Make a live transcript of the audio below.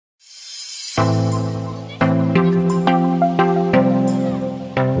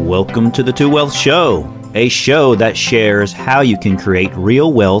Welcome to the Two Wealth Show, a show that shares how you can create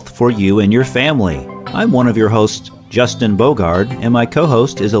real wealth for you and your family. I'm one of your hosts, Justin Bogard, and my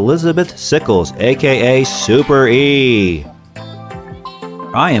co-host is Elizabeth Sickles, aka Super E.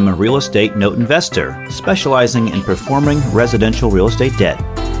 I am a real estate note investor, specializing in performing residential real estate debt.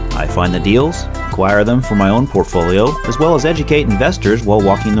 I find the deals, acquire them for my own portfolio, as well as educate investors while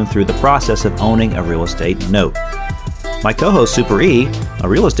walking them through the process of owning a real estate note. My co-host Super E, a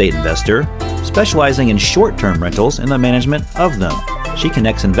real estate investor, specializing in short-term rentals and the management of them. She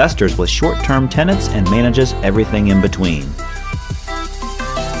connects investors with short-term tenants and manages everything in between.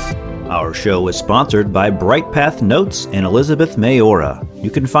 Our show is sponsored by BrightPath Notes and Elizabeth Mayora. You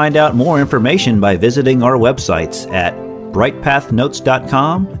can find out more information by visiting our websites at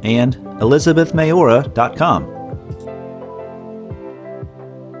brightpathnotes.com and elizabethmayora.com.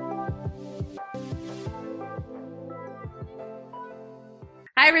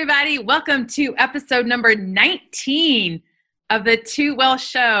 Hi, everybody. Welcome to episode number 19 of the Two Wealth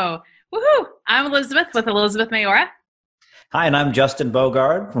Show. Woohoo! I'm Elizabeth with Elizabeth Mayora. Hi, and I'm Justin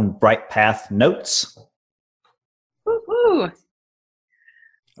Bogard from BrightPath Notes. Woohoo!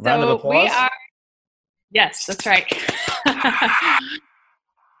 Round of applause. Yes, that's right.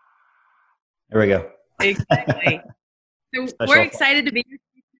 There we go. Exactly. So we're excited to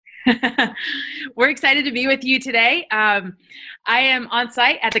be with you today. I am on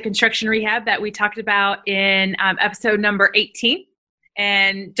site at the construction rehab that we talked about in episode number 18.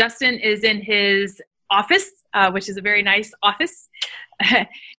 And Justin is in his office, which is a very nice office.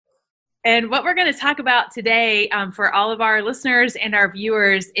 And what we're going to talk about today for all of our listeners and our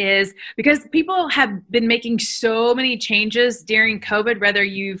viewers is because people have been making so many changes during COVID, whether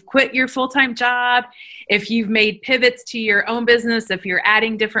you've quit your full-time job, if you've made pivots to your own business, if you're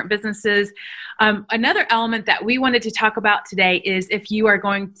adding different businesses. Another element that we wanted to talk about today is if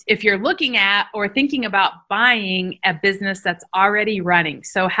you're looking at or thinking about buying a business that's already running.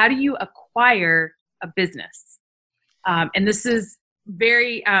 So how do you acquire a business? And this is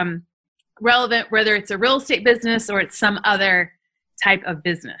very relevant, whether it's a real estate business or it's some other type of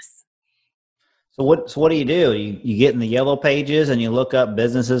business. So what do? You get in the yellow pages and you look up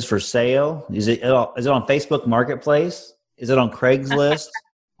businesses for sale. Is it on Facebook Marketplace? Is it on Craigslist?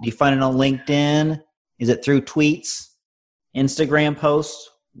 Do you find it on LinkedIn? Is it through tweets, Instagram posts?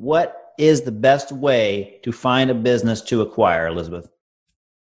 What is the best way to find a business to acquire, Elizabeth?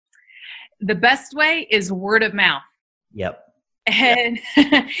 The best way is word of mouth. Yep. And,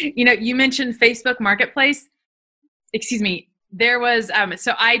 you mentioned Facebook Marketplace. Excuse me. There was,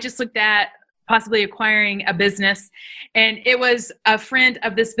 so I just looked at possibly acquiring a business, and it was a friend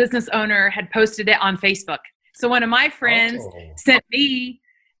of this business owner had posted it on Facebook. So one of my friends sent me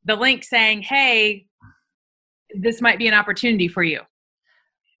the link saying, hey, this might be an opportunity for you.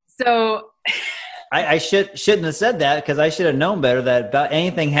 So I shouldn't have said that, because I should have known better that about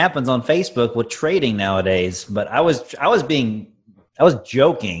anything happens on Facebook with trading nowadays. But I was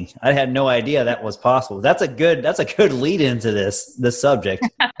joking. I had no idea that was possible. That's a good lead into this subject.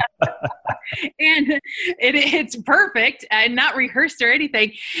 And it's perfect and not rehearsed or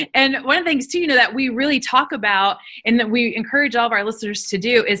anything. And one of the things too, that we really talk about and that we encourage all of our listeners to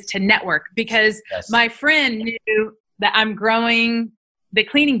do is to network, because my friend knew that I'm growing the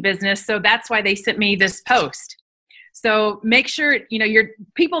cleaning business. So that's why they sent me this post. So make sure, your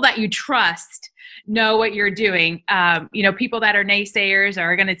people that you trust know what you're doing. People that are naysayers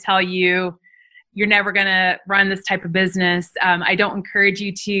are going to tell you you're never going to run this type of business. I don't encourage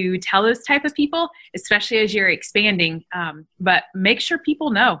you to tell those type of people, especially as you're expanding. But make sure people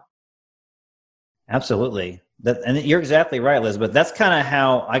know. Absolutely. And you're exactly right, Elizabeth. That's kind of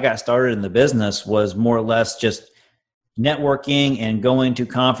how I got started in the business, was more or less just networking and going to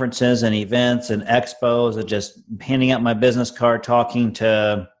conferences and events and expos and just handing out my business card, talking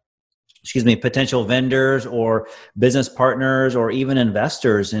to potential vendors or business partners or even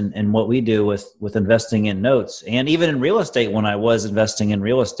investors in what we do with investing in notes. And even in real estate, when I was investing in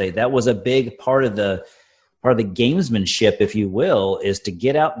real estate, that was a big part of the gamesmanship, if you will, is to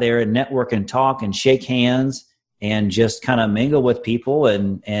get out there and network and talk and shake hands and just kind of mingle with people.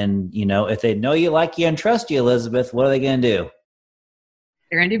 And if they know you, like you, and trust you, Elizabeth, what are they going to do?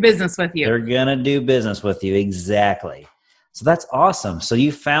 They're going to do business with you. They're going to do business with you. Exactly. So that's awesome. So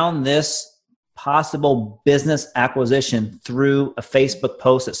you found this possible business acquisition through a Facebook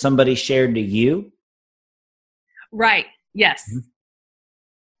post that somebody shared to you? Right. Yes. Mm-hmm.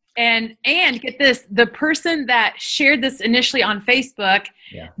 And get this, the person that shared this initially on Facebook,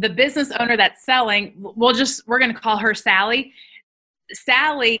 the business owner that's selling, we're going to call her Sally.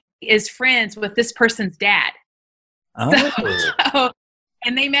 Sally is friends with this person's dad. Oh.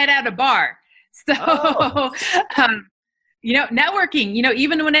 and they met at a bar. So, networking,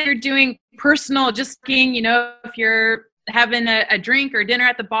 even when you're doing personal, just if you're having a drink or dinner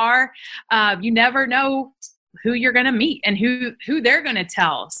at the bar, you never know who you're going to meet and who they're going to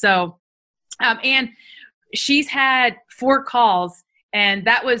tell. So, and she's had 4 calls, and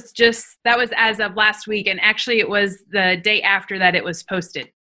that was as of last week. And actually it was the day after that it was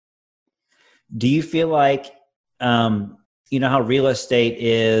posted. Do you feel like, how real estate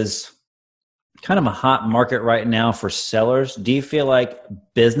is kind of a hot market right now for sellers? Do you feel like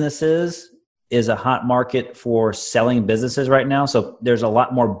businesses is a hot market for selling businesses right now? So there's a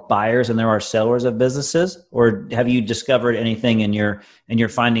lot more buyers than there are sellers of businesses, or have you discovered anything in your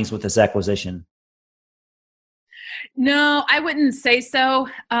findings with this acquisition? No, I wouldn't say so.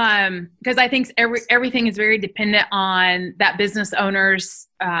 Because I think everything is very dependent on that business owner's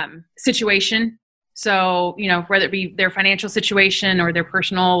situation. So, whether it be their financial situation or their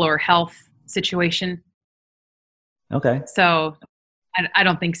personal or health situation. Okay. So I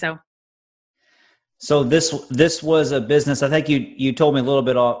don't think so. So this was a business. I think you told me a little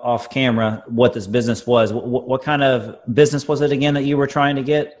bit off camera what this business was. What kind of business was it again that you were trying to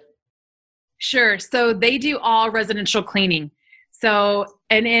get? Sure. So they do all residential cleaning. So,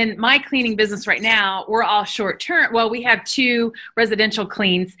 and in my cleaning business right now, we're all short term. Well, we have 2 residential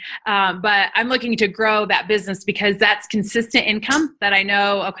cleans, but I'm looking to grow that business because that's consistent income that I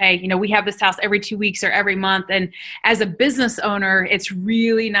know, okay, we have this house every 2 weeks or every month. And as a business owner, it's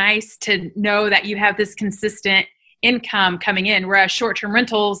really nice to know that you have this consistent income coming in. Whereas short-term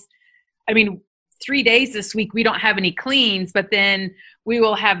rentals, 3 days this week, we don't have any cleans, but then we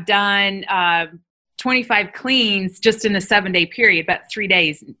will have done 25 cleans just in a 7-day period, but 3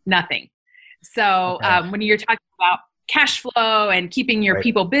 days, nothing. So when you're talking about cash flow and keeping your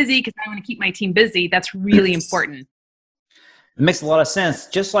people busy, because I want to keep my team busy, that's really important. It makes a lot of sense.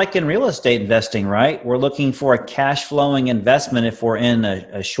 Just like in real estate investing, right? We're looking for a cash flowing investment if we're in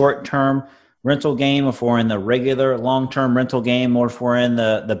a short-term rental game, if we're in the regular long-term rental game, or if we're in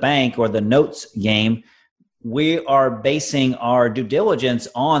the bank or the notes game. We are basing our due diligence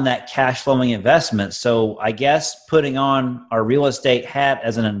on that cash flowing investment. So I guess putting on our real estate hat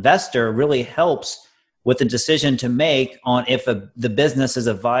as an investor really helps with the decision to make on if the business is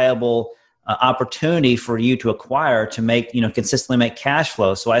a viable opportunity for you to acquire to make, consistently make cash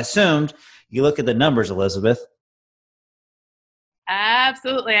flow. So I assumed you look at the numbers, Elizabeth.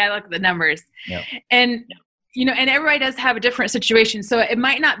 Absolutely. I look at the numbers. Yep. And and everybody does have a different situation. So it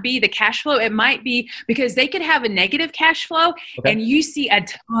might not be the cash flow. It might be because they could have a negative cash flow and you see a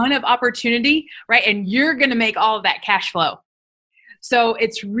ton of opportunity, right? And you're going to make all of that cash flow. So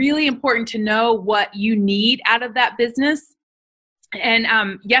it's really important to know what you need out of that business. And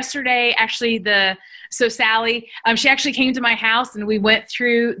yesterday, actually, Sally, she actually came to my house and we went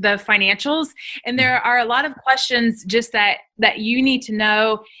through the financials. And there are a lot of questions just that you need to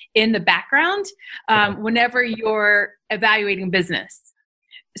know in the background whenever you're evaluating business.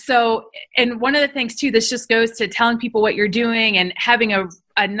 So, and one of the things too, this just goes to telling people what you're doing and having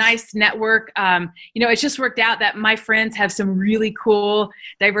a nice network. It's just worked out that my friends have some really cool,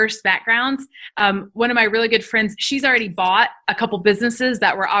 diverse backgrounds. One of my really good friends, she's already bought a couple businesses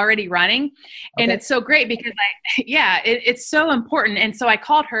that were already running. And it's so great because it's so important. And so I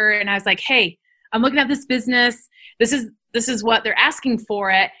called her and I was like, hey, I'm looking at this business. This is what they're asking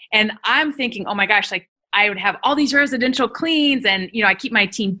for it. And I'm thinking, oh my gosh, like, I would have all these residential cleans and, I keep my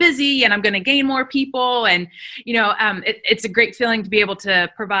team busy and I'm going to gain more people. And, it's a great feeling to be able to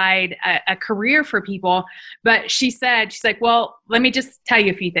provide a career for people. But she's like, well, let me just tell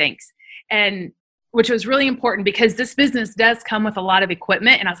you a few things. And which was really important because this business does come with a lot of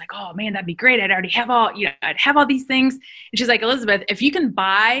equipment. And I was like, oh man, that'd be great. I'd already have I'd have all these things. And she's like, Elizabeth, if you can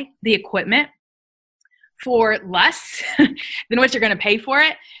buy the equipment for less than what you're going to pay for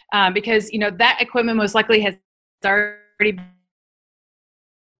it, because that equipment most likely has already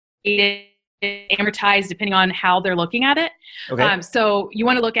been amortized depending on how they're looking at it. So you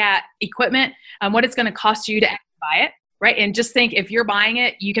want to look at equipment, what it's going to cost you to buy it, right? And just think if you're buying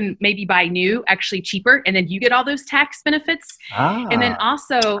it, you can maybe buy new, actually cheaper, and then you get all those tax benefits. And then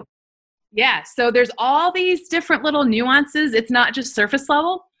also, so there's all these different little nuances. It's not just surface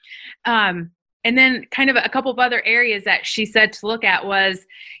level. And then kind of a couple of other areas that she said to look at was,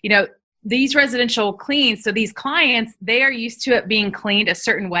 these residential cleans. So these clients, they are used to it being cleaned a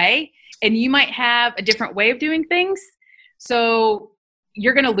certain way, and you might have a different way of doing things. So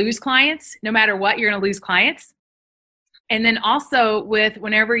you're going to lose clients no matter what. You're going to lose clients. And then also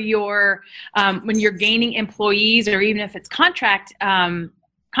whenever you're, when you're gaining employees or even if it's contract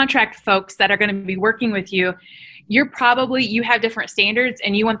contract folks that are going to be working with you, you have different standards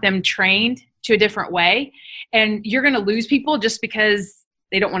and you want them trained to a different way. And you're going to lose people just because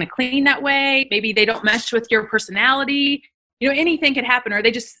they don't want to clean that way. Maybe they don't mesh with your personality. Anything could happen, or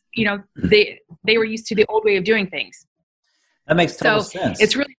they just, they were used to the old way of doing things. That makes total sense.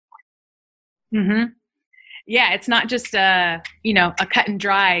 It's really, yeah, it's not just a cut and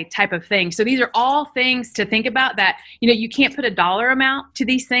dry type of thing. So these are all things to think about that, you can't put a dollar amount to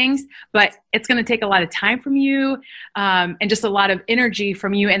these things, but it's going to take a lot of time from you, and just a lot of energy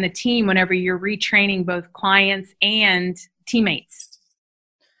from you and the team whenever you're retraining both clients and teammates.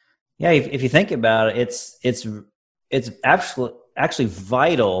 Yeah. If you think about it, it's actually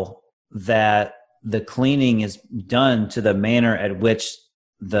vital that the cleaning is done to the manner at which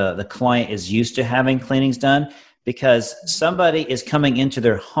the client is used to having cleanings done, because somebody is coming into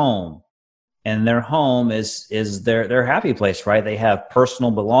their home, and their home is their happy place, right? They have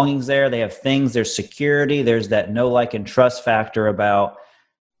personal belongings there. They have things, there's security. There's that know, like, and trust factor about,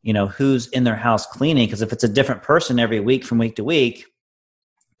 who's in their house cleaning. Because if it's a different person every week from week to week,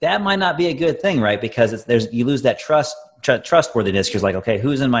 that might not be a good thing, right? Because you lose that trustworthiness. Because like, okay,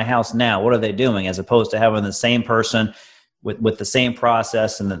 who's in my house now? What are they doing? As opposed to having the same person with the same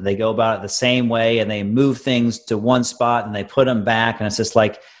process, and they go about it the same way, and they move things to one spot and they put them back. And it's just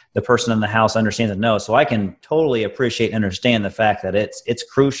like the person in the house understands it. No. So I can totally appreciate and understand the fact that it's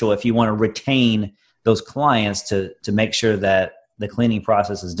crucial if you want to retain those clients to make sure that the cleaning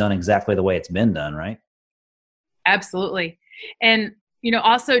process is done exactly the way it's been done, right? Absolutely. And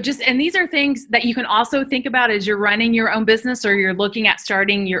also and these are things that you can also think about as you're running your own business or you're looking at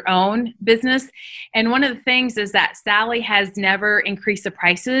starting your own business. And one of the things is that Sally has never increased the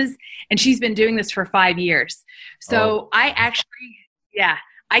prices, and she's been doing this for 5 years. So I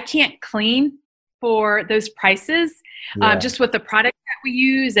can't clean for those prices, just with the product that we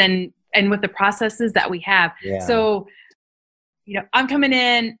use and with the processes that we have. Yeah. So, I'm coming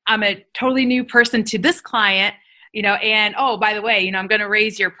in, I'm a totally new person to this client, and by the way, I'm going to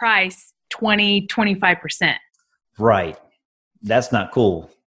raise your price 25%. Right. That's not cool.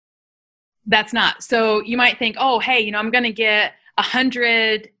 That's not. So you might think, hey, I'm going to get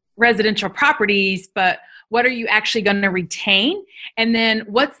 100 residential properties, but what are you actually going to retain? And then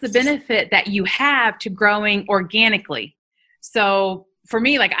what's the benefit that you have to growing organically? So for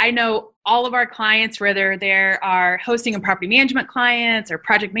me, like, I know all of our clients, whether they are hosting and property management clients or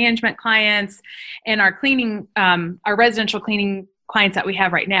project management clients, and our cleaning, our residential cleaning clients that we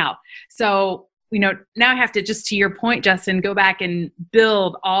have right now. So, now I have to, just to your point, Justin, go back and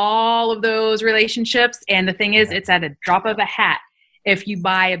build all of those relationships. And the thing is, it's at a drop of a hat if you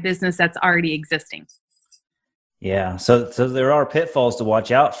buy a business that's already existing. Yeah. So there are pitfalls to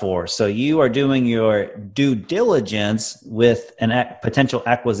watch out for. So you are doing your due diligence with a potential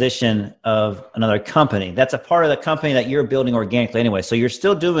acquisition of another company. That's a part of the company that you're building organically anyway. So you're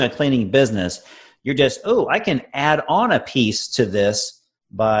still doing a cleaning business. You're just, I can add on a piece to this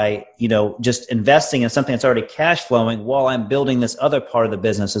by, just investing in something that's already cash flowing while I'm building this other part of the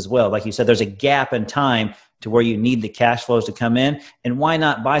business as well. Like you said, there's a gap in time to where you need the cash flows to come in. And why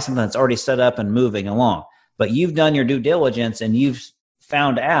not buy something that's already set up and moving along? But you've done your due diligence, and you've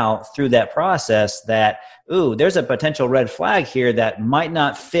found out through that process that, there's a potential red flag here that might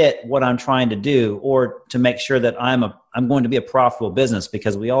not fit what I'm trying to do, or to make sure that I'm going to be a profitable business,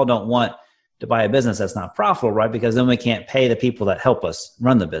 because we all don't want to buy a business that's not profitable, right? Because then we can't pay the people that help us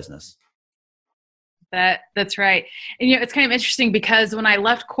run the business. That's right. And it's kind of interesting because when I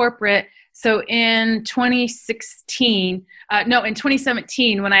left corporate, so in 2017,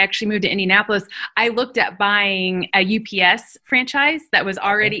 when I actually moved to Indianapolis, I looked at buying a UPS franchise that was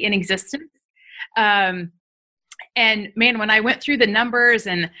already in existence. And man, when I went through the numbers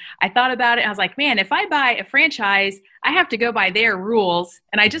and I thought about it, I was like, man, if I buy a franchise, I have to go by their rules.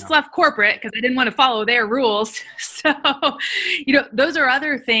 And I just left corporate because I didn't want to follow their rules. So, those are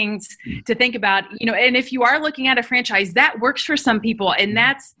other things to think about, and if you are looking at a franchise, that works for some people, and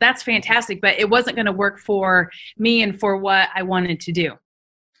that's fantastic, but it wasn't going to work for me and for what I wanted to do.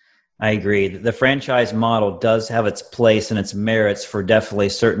 I agree. The franchise model does have its place and its merits for definitely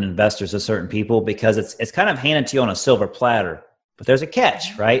certain investors or certain people, because it's kind of handed to you on a silver platter. But there's a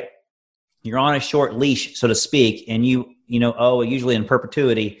catch, right? You're on a short leash, so to speak, and you owe, usually in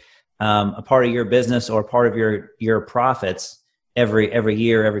perpetuity, a part of your business or part of your profits every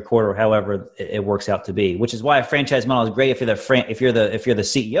year, every quarter, however it works out to be. Which is why a franchise model is great if you're the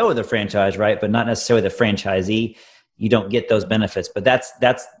CEO of the franchise, right? But not necessarily the franchisee. You don't get those benefits, but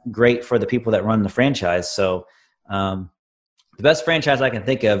that's great for the people that run the franchise. So the best franchise I can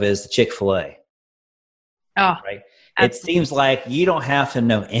think of is the Chick-fil-A. Oh, right. it seems like you don't have to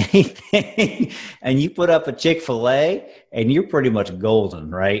know anything and you put up a Chick-fil-A and you're pretty much golden,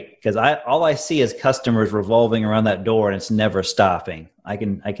 right? Because all I see is customers revolving around that door and it's never stopping. I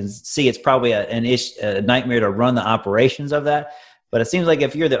can see it's probably a nightmare to run the operations of that. But it seems like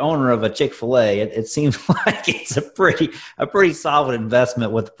if you're the owner of a Chick-fil-A, it seems like it's a pretty solid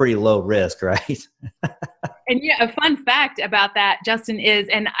investment with pretty low risk, right? And yeah, a fun fact about that, Justin, is,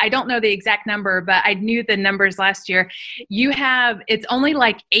 and I don't know the exact number, but I knew the numbers last year. It's only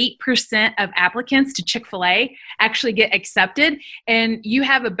like 8% of applicants to Chick-fil-A actually get accepted. And you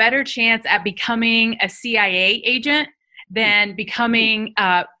have a better chance at becoming a CIA agent than becoming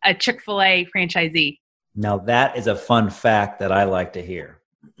a Chick-fil-A franchisee. Now that is a fun fact that I like to hear.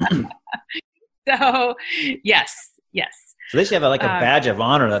 So yes. So they should have a badge of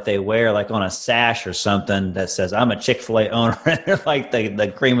honor that they wear like on a sash or something that says, I'm a Chick-fil-A owner. They're like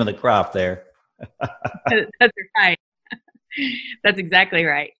the cream of the crop there. That's right. That's exactly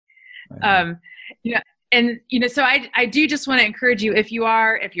right. So I do just want to encourage you, if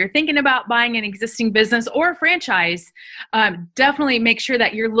you're thinking about buying an existing business or a franchise, definitely make sure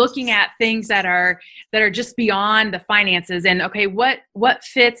that you're looking at things that are just beyond the finances and, okay, what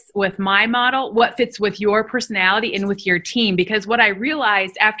fits with my model, what fits with your personality and with your team. Because what I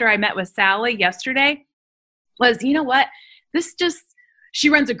realized after I met with Sally yesterday was, you know what, she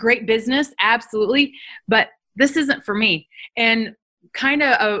runs a great business. Absolutely. But this isn't for me. And kind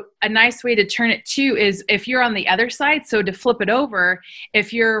of a nice way to turn it too is if you're on the other side. So to flip it over,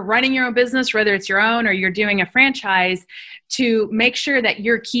 if you're running your own business, whether it's your own or you're doing a franchise, to make sure that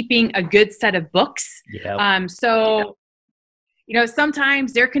you're keeping a good set of books. Yep.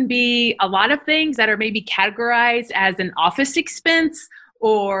 Sometimes there can be a lot of things that are maybe categorized as an office expense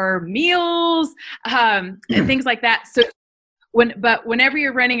or meals, and things like that. So whenever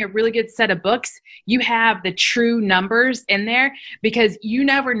you're running a really good set of books, you have the true numbers in there, because you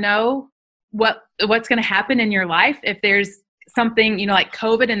never know what's going to happen in your life. If there's something, like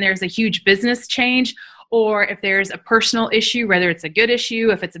COVID and there's a huge business change, or if there's a personal issue, whether it's a good issue,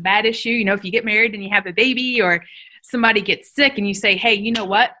 if it's a bad issue, if you get married and you have a baby, or somebody gets sick and you say, hey, you know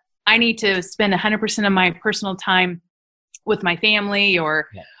what? I need to spend 100% of my personal time with my family or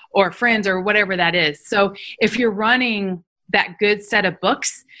friends or whatever that is. So if you're running that good set of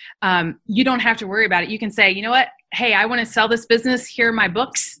books, you don't have to worry about it. You can say, you know what? Hey, I want to sell this business. Here are my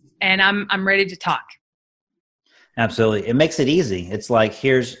books, and I'm ready to talk. Absolutely. It makes it easy. It's like,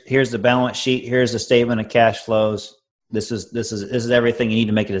 here's the balance sheet. Here's the statement of cash flows. This is everything you need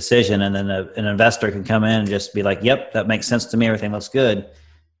to make a decision. And then an investor can come in and just be like, yep, that makes sense to me. Everything looks good.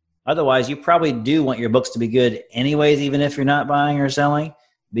 Otherwise, you probably do want your books to be good anyways, even if you're not buying or selling,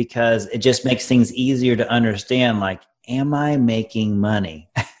 because it just makes things easier to understand. Like, am I making money?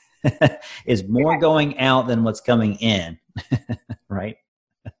 Is more going out than what's coming in, right?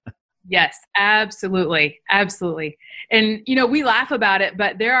 Yes, absolutely. Absolutely. And, we laugh about it,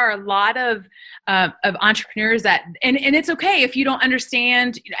 but there are a lot of entrepreneurs and it's okay if you don't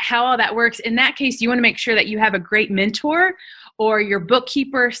understand how all that works. In that case, you want to make sure that you have a great mentor, or your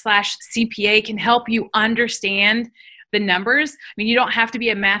bookkeeper / CPA can help you understand the numbers. I mean, you don't have to be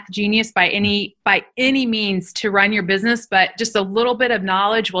a math genius by any means to run your business, but just a little bit of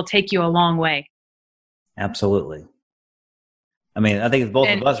knowledge will take you a long way. Absolutely. I mean, I think both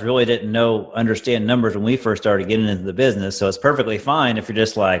of us really didn't understand numbers when we first started getting into the business. So it's perfectly fine if you're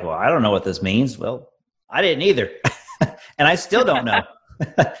just like, well, I don't know what this means. Well, I didn't either. And I still don't know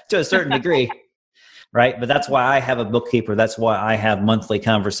to a certain degree. Right. But that's why I have a bookkeeper. That's why I have monthly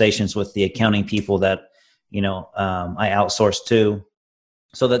conversations with the accounting people that, I outsource to,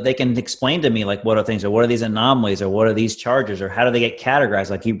 so that they can explain to me, like, what are things, or what are these anomalies, or what are these charges, or how do they get categorized?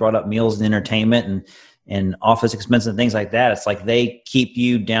 Like you brought up meals and entertainment and office expenses and things like that. It's like they keep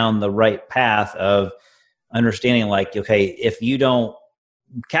you down the right path of understanding, like, okay, if you don't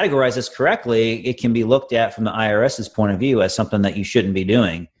categorize this correctly, it can be looked at from the IRS's point of view as something that you shouldn't be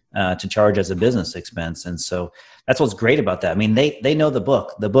doing to charge as a business expense. And so that's what's great about that. I mean, they know the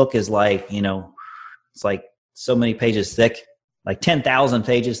book. The book is like, it's like so many pages thick, like 10,000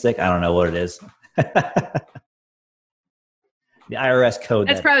 pages thick. I don't know what it is. The IRS code.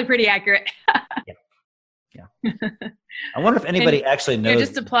 That's probably pretty accurate. Yeah. I wonder if anybody actually knows.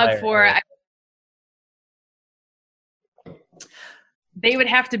 Just a plug for, they would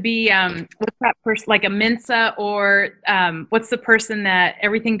have to be, what's that person, like a Mensa, or what's the person that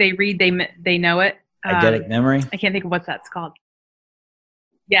everything they read, they know it. Eidetic memory? I can't think of what that's called.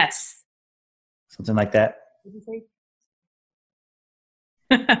 Yes. Something like that.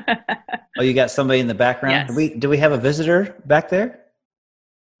 Oh, you got somebody in the background? Yes. Do we have a visitor back there?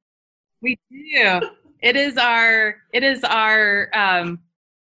 We do. It is our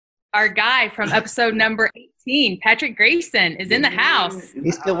guy from episode number 18, Patrick Grayson, is in the house.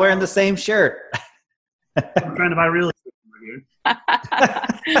 He's still wearing the same shirt. I'm trying to buy real estate over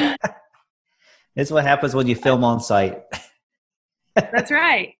here. This is what happens when you film on site. That's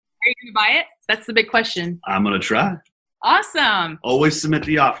right. Are you going to buy it? That's the big question. I'm going to try. Awesome. Always submit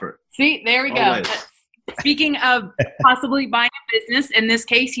the offer. See, there we go. Speaking of possibly buying a business, in this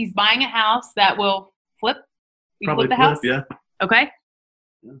case, he's buying a house that will flip. Probably flip the house? yeah. Okay.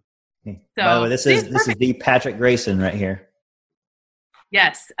 Yeah. So, by the way, this is the Patrick Grayson right here.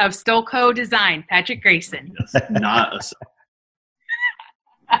 Yes, of Stolco Design, Patrick Grayson. Yes, not a.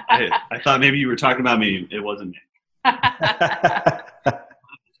 I thought maybe you were talking about me. It wasn't me.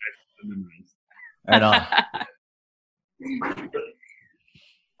 Right on.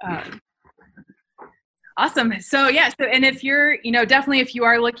 Awesome. So and if you're, definitely if you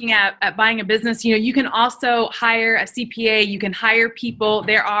are looking at buying a business, you can also hire a CPA, you can hire people.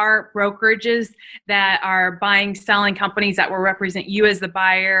 There are brokerages that are selling companies that will represent you as the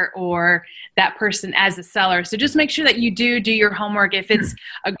buyer or that person as a seller. So just make sure that you do your homework. If it's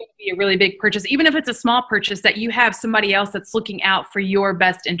going to be a really big purchase, even if it's a small purchase, that you have somebody else that's looking out for your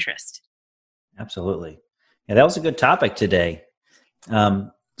best interest. Absolutely. Yeah, that was a good topic today.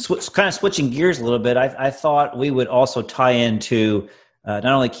 Kind of switching gears a little bit, I thought we would also tie into not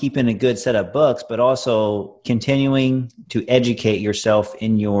only keeping a good set of books, but also continuing to educate yourself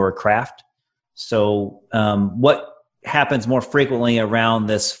in your craft. So what happens more frequently around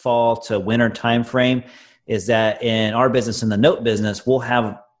this fall to winter timeframe is that in our business, in the note business, we'll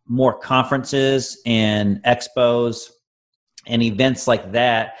have more conferences and expos and events like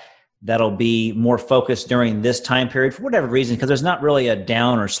that that'll be more focused during this time period for whatever reason, because there's not really a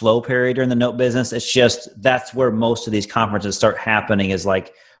down or slow period during the note business. It's just that's where most of these conferences start happening, is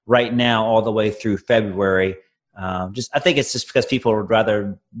like right now all the way through February. I think it's just because people would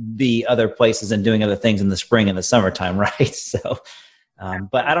rather be other places and doing other things in the spring and the summertime, right? So,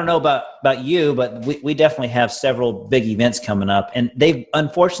 but I don't know about you, but we definitely have several big events coming up, and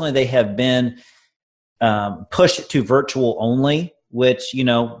unfortunately they have been pushed to virtual only, which,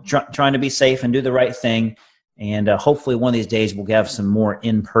 trying to be safe and do the right thing. And hopefully one of these days we'll have some more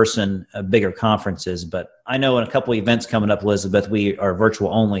in-person, bigger conferences. But I know in a couple of events coming up, Elizabeth, we are virtual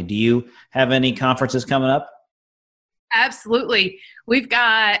only. Do you have any conferences coming up? Absolutely. We've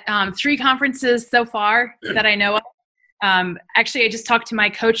got 3 conferences so far that I know of. Actually, I just talked to my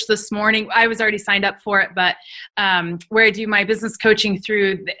coach this morning. I was already signed up for it, but where I do my business coaching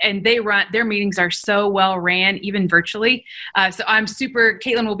through, and their meetings are so well ran, even virtually. So I'm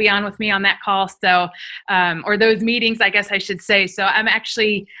Caitlin will be on with me on that call. So, or those meetings, I guess I should say. So I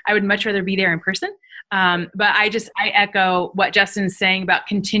would much rather be there in person. But I echo what Justin's saying about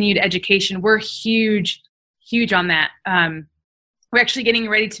continued education. We're huge on that. We're actually getting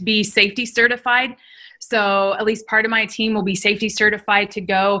ready to be safety certified. So at least part of my team will be safety certified to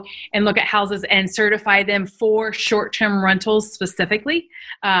go and look at houses and certify them for short-term rentals specifically.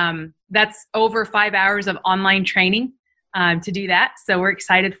 That's over 5 hours of online training to do that. So we're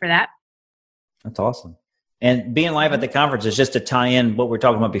excited for that. That's awesome. And being live at the conference is just to tie in what we were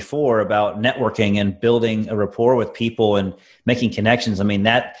talking about before about networking and building a rapport with people and making connections. I mean,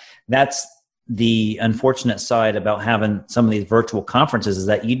 that's the unfortunate side about having some of these virtual conferences, is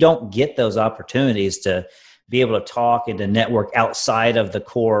that you don't get those opportunities to be able to talk and to network outside of the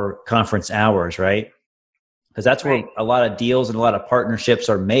core conference hours, right? Because that's where a lot of deals and a lot of partnerships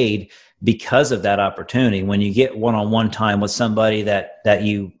are made because of that opportunity. When you get one-on-one time with somebody that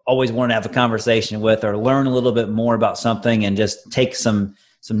you always want to have a conversation with, or learn a little bit more about something and just take some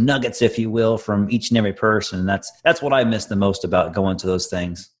nuggets, if you will, from each and every person. That's what I miss the most about going to those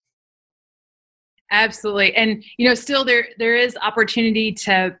things. Absolutely. And, still there is opportunity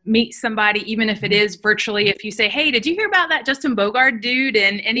to meet somebody, even if it is virtually. If you say, hey, did you hear about that Justin Bogard dude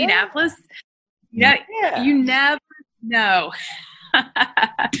in Indianapolis? Yeah. You never know.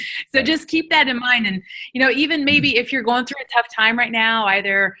 So just keep that in mind. And, even maybe if you're going through a tough time right now,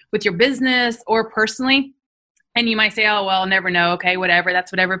 either with your business or personally, and you might say, oh, well, I'll never know. Okay, whatever.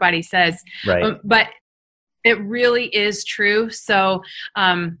 That's what everybody says. Right. But it really is true. So,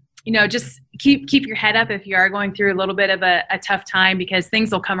 just keep your head up if you are going through a little bit of a tough time, because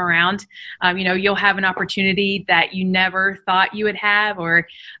things will come around. You'll have an opportunity that you never thought you would have, or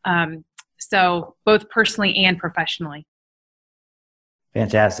so both personally and professionally.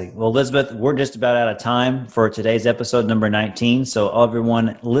 Fantastic. Well, Elizabeth, we're just about out of time for today's episode number 19. So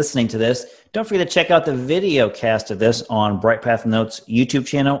everyone listening to this, don't forget to check out the video cast of this on Bright Path Notes YouTube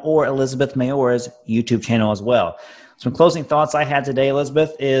channel or Elizabeth Mayora's YouTube channel as well. Some closing thoughts I had today,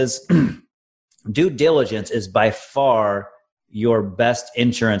 Elizabeth, is due diligence is by far your best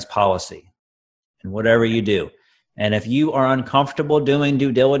insurance policy in whatever you do. And if you are uncomfortable doing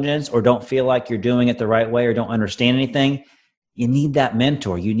due diligence or don't feel like you're doing it the right way or don't understand anything, you need that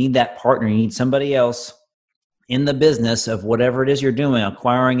mentor. You need that partner. You need somebody else in the business of whatever it is you're doing,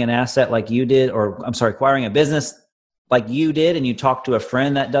 acquiring an asset like you did, acquiring a business like you did, and you talk to a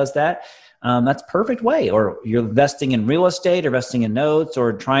friend that does that. That's a perfect way. Or you're investing in real estate or investing in notes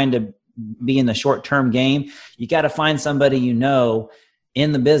or trying to be in the short-term game. You got to find somebody you know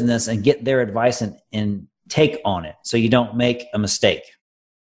in the business and get their advice and take on it so you don't make a mistake.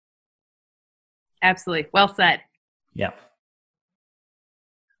 Absolutely. Well said. Yeah.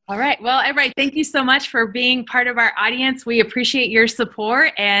 All right. Well, everybody, thank you so much for being part of our audience. We appreciate your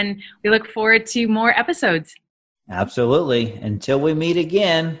support and we look forward to more episodes. Absolutely. Until we meet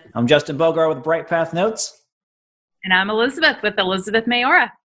again, I'm Justin Bogard with Bright Path Notes. And I'm Elizabeth with Elizabeth Mayora.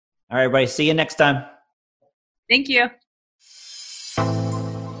 All right, everybody. See you next time. Thank you.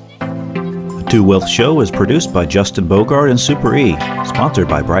 The Two Wealth Show is produced by Justin Bogard and Super E, sponsored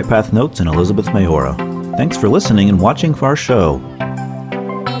by Bright Path Notes and Elizabeth Mayora. Thanks for listening and watching for our show.